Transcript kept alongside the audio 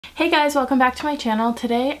Hey guys, welcome back to my channel.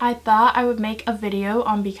 Today I thought I would make a video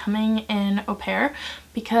on becoming an au pair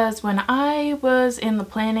because when I was in the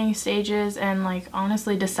planning stages and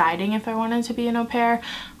honestly deciding if I wanted to be an au pair,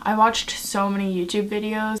 I watched so many YouTube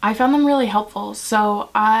videos. I found them really helpful,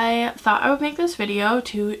 so I thought I would make this video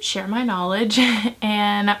to share my knowledge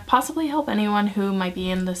and possibly help anyone who might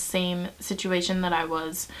be in the same situation that I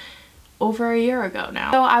was over a year ago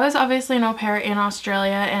now. So I was obviously an au pair in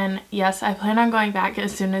Australia, and yes, I plan on going back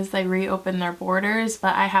as soon as they reopen their borders,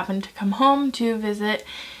 but I happened to come home to visit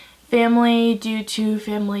family due to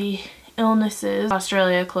family illnesses.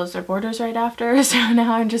 Australia closed their borders right after, so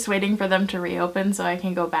now I'm just waiting for them to reopen so I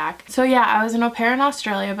can go back. So yeah, I was an au pair in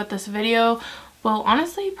Australia, but this video will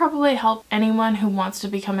honestly probably help anyone who wants to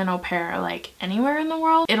become an au pair anywhere in the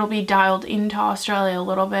world. It'll be dialed into Australia a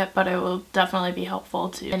little bit, but it will definitely be helpful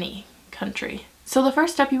to any country. So the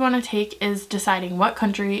first step you want to take is deciding what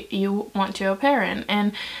country you want to au pair in,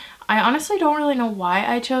 and I honestly don't really know why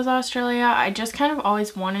I chose Australia. I just kind of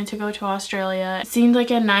always wanted to go to Australia. It seemed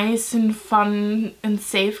like a nice and fun and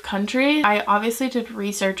safe country. I obviously did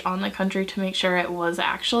research on the country to make sure it was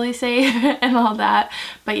actually safe and all that,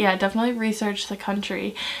 but yeah, definitely research the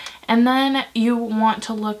country. And then you want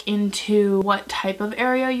to look into what type of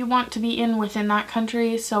area you want to be in within that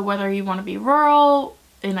country. So whether you want to be rural,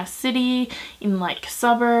 in a city, in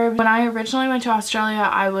suburbs. When I originally went to Australia,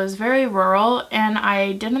 I was very rural, and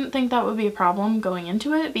I didn't think that would be a problem going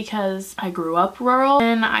into it because I grew up rural.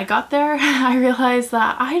 When I got there, I realized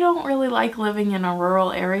that I don't really like living in a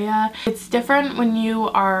rural area. It's different when you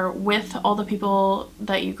are with all the people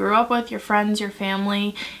that you grew up with, your friends, your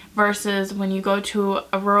family, versus when you go to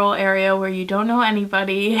a rural area where you don't know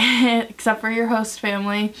anybody except for your host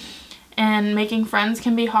family. And making friends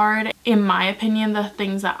can be hard. In my opinion, the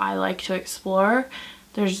things that I like to explore,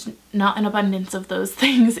 there's not an abundance of those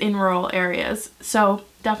things in rural areas. So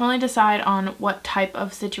definitely decide on what type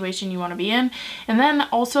of situation you want to be in, and then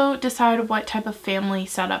also decide what type of family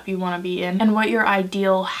setup you want to be in and what your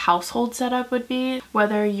ideal household setup would be.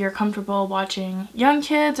 Whether you're comfortable watching young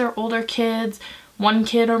kids or older kids, one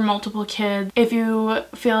kid or multiple kids. If you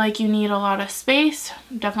feel like you need a lot of space,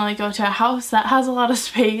 definitely go to a house that has a lot of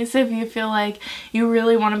space. If you feel like you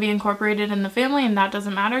really want to be incorporated in the family and that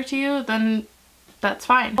doesn't matter to you, then that's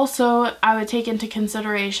fine. Also, I would take into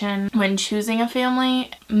consideration when choosing a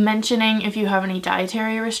family, mentioning if you have any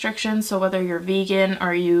dietary restrictions. So whether you're vegan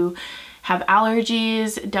or you have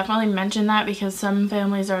allergies, definitely mention that, because some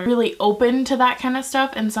families are really open to that kind of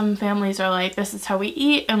stuff and some families are like, this is how we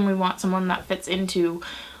eat and we want someone that fits into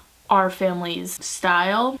our family's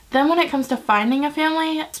style. Then when it comes to finding a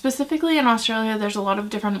family, specifically in Australia, there's a lot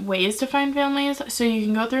of different ways to find families. So you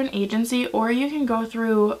can go through an agency or you can go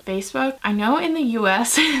through Facebook. I know in the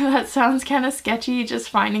US that sounds kind of sketchy, just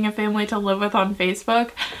finding a family to live with on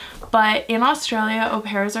Facebook, but in Australia, au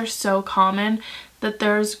pairs are so common that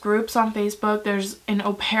there's groups on Facebook. There's an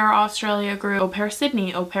Au Pair Australia group, Au Pair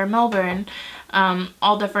Sydney, Au Pair Melbourne,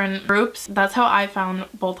 all different groups. That's how I found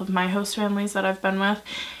both of my host families that I've been with.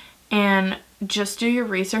 And just do your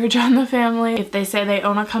research on the family. If they say they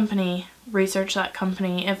own a company, research that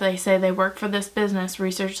company. If they say they work for this business,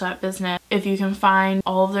 research that business. If you can find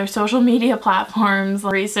all of their social media platforms,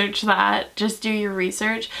 research that. Just do your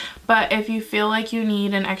research. But if you feel like you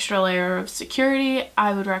need an extra layer of security,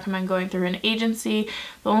 I would recommend going through an agency.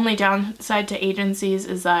 The only downside to agencies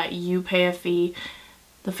is that you pay a fee.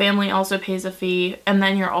 The family also pays a fee, and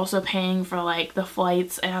then you're also paying for the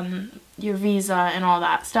flights and your visa and all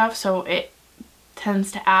that stuff. So it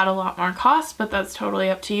tends to add a lot more cost, but that's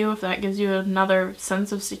totally up to you. If that gives you another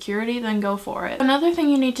sense of security, then go for it. Another thing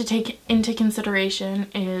you need to take into consideration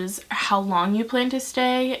is how long you plan to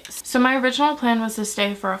stay. So my original plan was to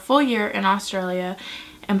stay for a full year in Australia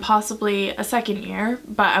and possibly a second year,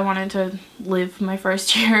 but I wanted to live my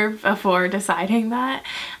first year before deciding that.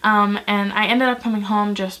 And I ended up coming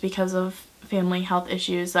home just because of family health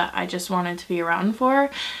issues that I just wanted to be around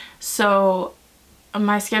for. So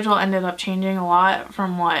my schedule ended up changing a lot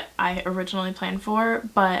from what I originally planned for,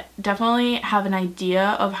 but definitely have an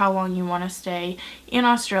idea of how long you want to stay in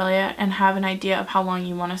Australia and have an idea of how long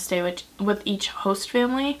you want to stay with each host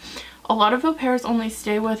family. A lot of au pairs only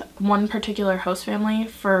stay with one particular host family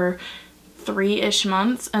for 3-ish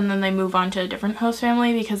months and then they move on to a different host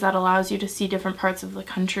family because that allows you to see different parts of the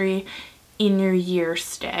country in your year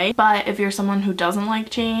stay. But if you're someone who doesn't like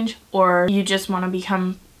change, or you just want to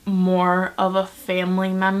become more of a family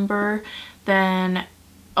member, then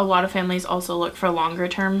a lot of families also look for longer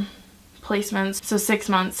term placements, so 6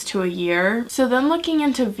 months to a year. So then looking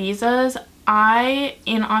into visas, I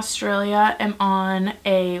in Australia am on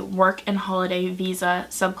a work and holiday visa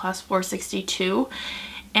subclass 462,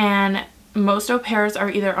 and most au pairs are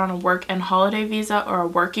either on a work and holiday visa or a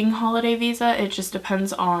working holiday visa. It just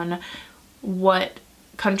depends on what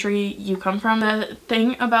country you come from. The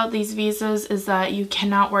thing about these visas is that you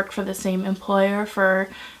cannot work for the same employer for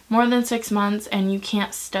more than 6 months, and you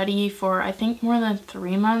can't study for, I think, more than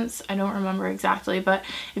 3 months. I don't remember exactly, but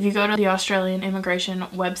if you go to the Australian immigration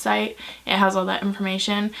website, it has all that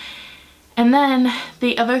information. And then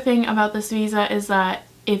the other thing about this visa is that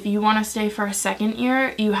if you want to stay for a second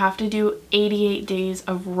year, you have to do 88 days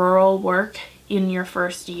of rural work in your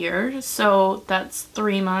first year. So that's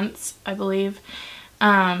 3 months, I believe.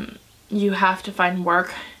 You have to find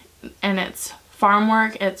work, and it's farm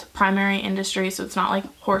work, it's primary industry, so it's not like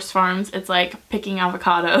horse farms, it's like picking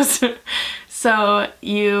avocados. So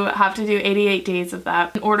you have to do 88 days of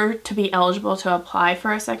that in order to be eligible to apply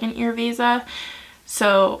for a second year visa.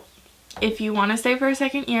 So if you want to stay for a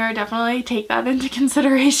second year, definitely take that into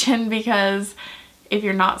consideration, because if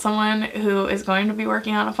you're not someone who is going to be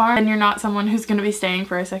working on a farm, then you're not someone who's going to be staying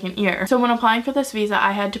for a second year. So when applying for this visa,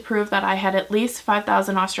 I had to prove that I had at least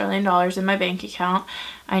 5,000 Australian dollars in my bank account.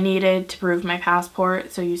 I needed to prove my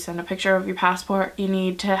passport, so you send a picture of your passport. You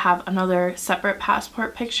need to have another separate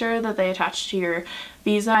passport picture that they attach to your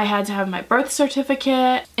visa. I had to have my birth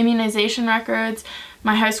certificate, immunization records,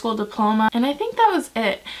 my high school diploma, and I think that was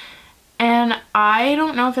it. And I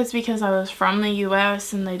don't know if it's because I was from the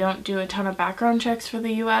US and they don't do a ton of background checks for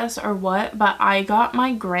the US or what, but I got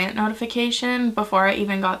my grant notification before I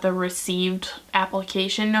even got the received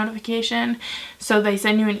application notification. So they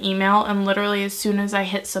send you an email, and literally as soon as I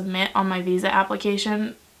hit submit on my visa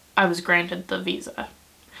application, I was granted the visa,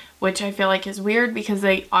 which I feel like is weird because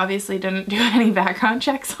they obviously didn't do any background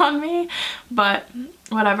checks on me, but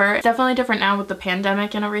whatever. It's definitely different now with the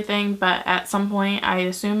pandemic and everything, but at some point I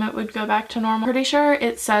assume it would go back to normal. Pretty sure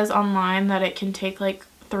it says online that it can take like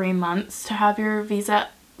 3 months to have your visa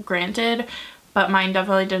granted, but mine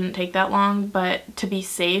definitely didn't take that long. But to be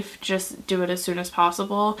safe, just do it as soon as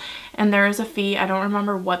possible. And there is a fee. I don't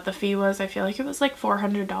remember what the fee was. I feel like it was like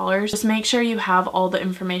 $400. Just make sure you have all the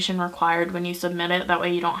information required when you submit it. That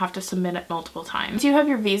way you don't have to submit it multiple times. Once you have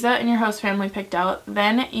your visa and your host family picked out,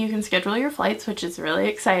 then you can schedule your flights, which is really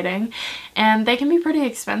exciting. And they can be pretty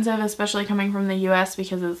expensive, especially coming from the US,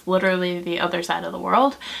 because it's literally the other side of the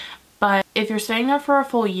world. But if you're staying there for a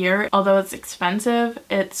full year, although it's expensive,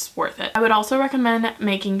 it's worth it. I would also recommend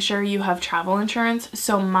making sure you have travel insurance.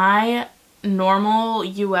 So my normal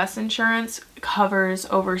US insurance covers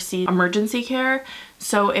overseas emergency care.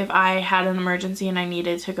 So if I had an emergency and I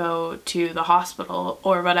needed to go to the hospital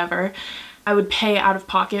or whatever, I would pay out of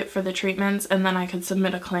pocket for the treatments, and then I could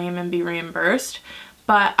submit a claim and be reimbursed.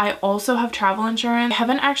 But I also have travel insurance. I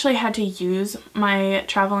haven't actually had to use my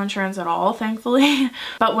travel insurance at all, thankfully.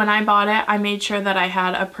 But when I bought it, I made sure that I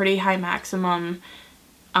had a pretty high maximum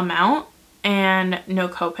amount and no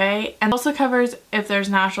copay. And also covers if there's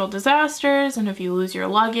natural disasters and if you lose your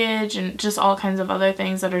luggage and just all kinds of other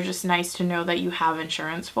things that are just nice to know that you have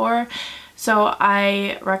insurance for. So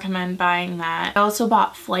I recommend buying that. I also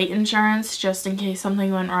bought flight insurance just in case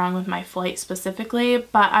something went wrong with my flight specifically,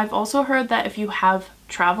 but I've also heard that if you have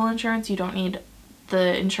travel insurance, you don't need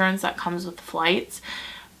the insurance that comes with flights.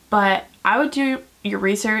 But I would do your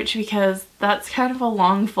research, because that's kind of a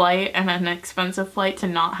long flight and an expensive flight to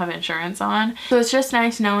not have insurance on. So it's just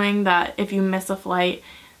nice knowing that if you miss a flight,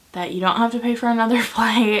 that you don't have to pay for another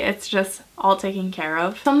flight. It's just all taken care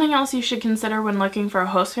of. Something else you should consider when looking for a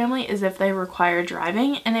host family is if they require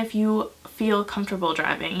driving and if you feel comfortable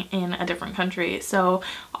driving in a different country. So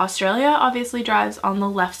Australia obviously drives on the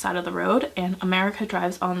left side of the road and America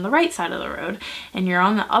drives on the right side of the road, and you're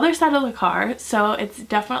on the other side of the car. So it's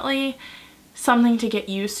definitely something to get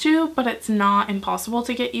used to, but it's not impossible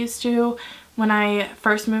to get used to. When I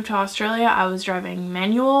first moved to Australia, I was driving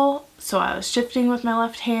manual, so I was shifting with my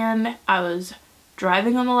left hand, I was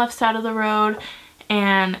driving on the left side of the road,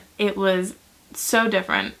 and it was so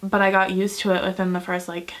different, but I got used to it within the first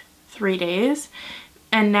like 3 days.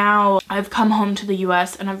 And now I've come home to the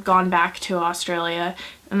US and I've gone back to Australia,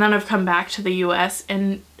 and then I've come back to the US,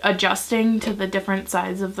 and adjusting to the different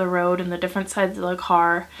sides of the road and the different sides of the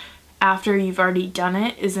car after you've already done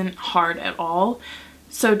it isn't hard at all.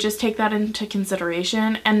 So just take that into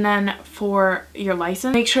consideration. And then for your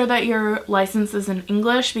license, make sure that your license is in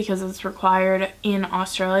English, because it's required in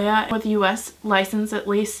Australia. With US license, at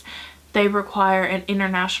least, they require an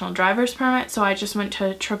international driver's permit. So I just went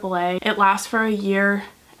to AAA. It lasts for a year.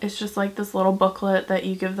 It's just like this little booklet that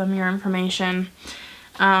you give them your information.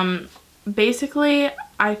 Basically,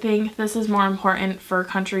 I think this is more important for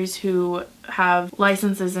countries who have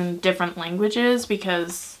licenses in different languages,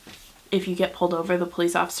 because if you get pulled over, the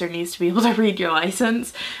police officer needs to be able to read your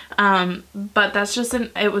license. But that's just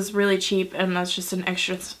it was really cheap, and that's just an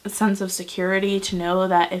extra sense of security to know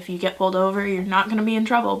that if you get pulled over, you're not going to be in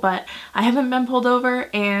trouble. But I haven't been pulled over,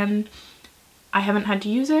 and I haven't had to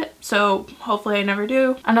use it, so hopefully I never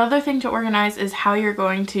do. Another thing to organize is how you're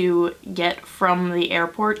going to get from the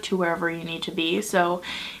airport to wherever you need to be. So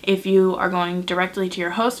if you are going directly to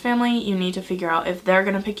your host family, you need to figure out if they're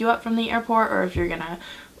going to pick you up from the airport, or if you're going to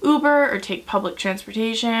Uber or take public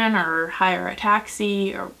transportation or hire a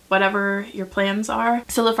taxi or whatever your plans are.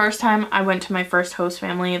 So the first time I went to my first host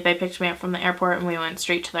family, they picked me up from the airport and we went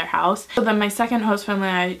straight to their house. So then my second host family,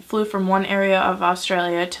 I flew from one area of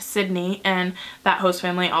Australia to Sydney, and that host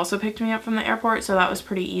family also picked me up from the airport, so that was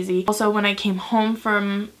pretty easy. Also, when I came home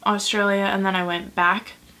from Australia and then I went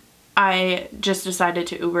back, I just decided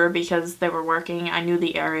to Uber because they were working. I knew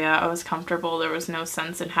the area, I was comfortable. There was no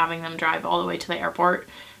sense in having them drive all the way to the airport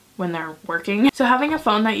when they're working. So having a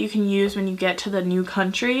phone that you can use when you get to the new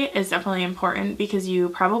country is definitely important, because you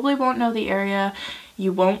probably won't know the area,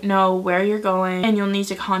 you won't know where you're going, and you'll need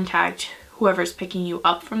to contact whoever's picking you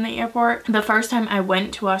up from the airport. The first time I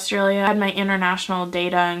went to Australia, I had my international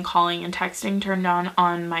data and calling and texting turned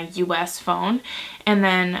on my US phone, and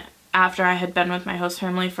then after I had been with my host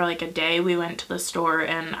family for like a day, we went to the store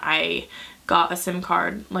and I got a SIM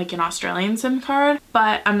card, like an Australian SIM card.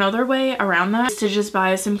 But another way around that is to just buy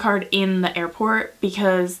a SIM card in the airport,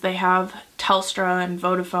 because they have Telstra and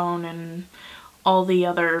Vodafone and all the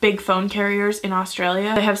other big phone carriers in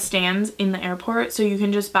Australia. They have stands in the airport, so you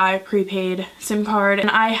can just buy a prepaid SIM card. And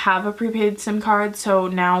I have a prepaid SIM card, so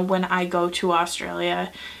now when I go to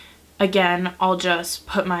Australia again, I'll just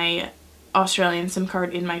put my Australian SIM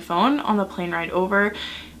card in my phone on the plane ride over,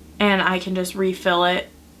 and I can just refill it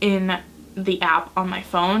in the app on my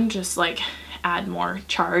phone, just like add more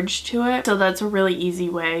charge to it. So that's a really easy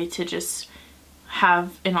way to just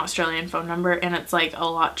have an Australian phone number, and it's like a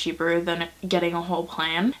lot cheaper than getting a whole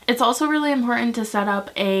plan. It's also really important to set up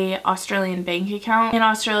a Australian bank account. In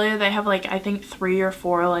Australia they have like I think 3 or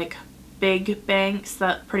 4 like big banks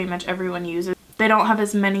that pretty much everyone uses. They don't have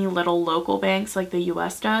as many little local banks like the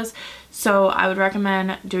US does, so I would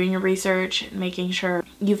recommend doing your research, making sure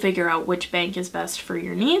you figure out which bank is best for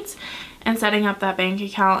your needs, and setting up that bank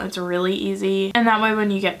account. It's really easy, and that way when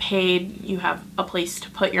you get paid you have a place to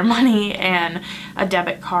put your money and a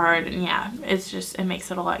debit card, and yeah, it makes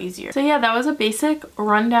it a lot easier. So yeah, that was a basic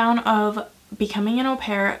rundown of becoming an au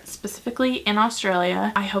pair, specifically in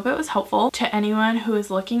Australia. I hope it was helpful to anyone who is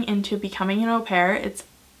looking into becoming an au pair. It's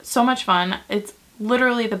so much fun. It's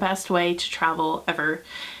literally the best way to travel ever,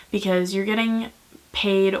 because you're getting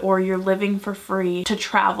paid or you're living for free to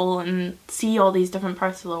travel and see all these different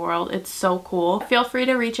parts of the world. It's so cool. Feel free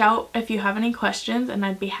to reach out if you have any questions, and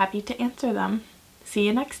I'd be happy to answer them. See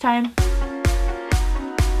you next time.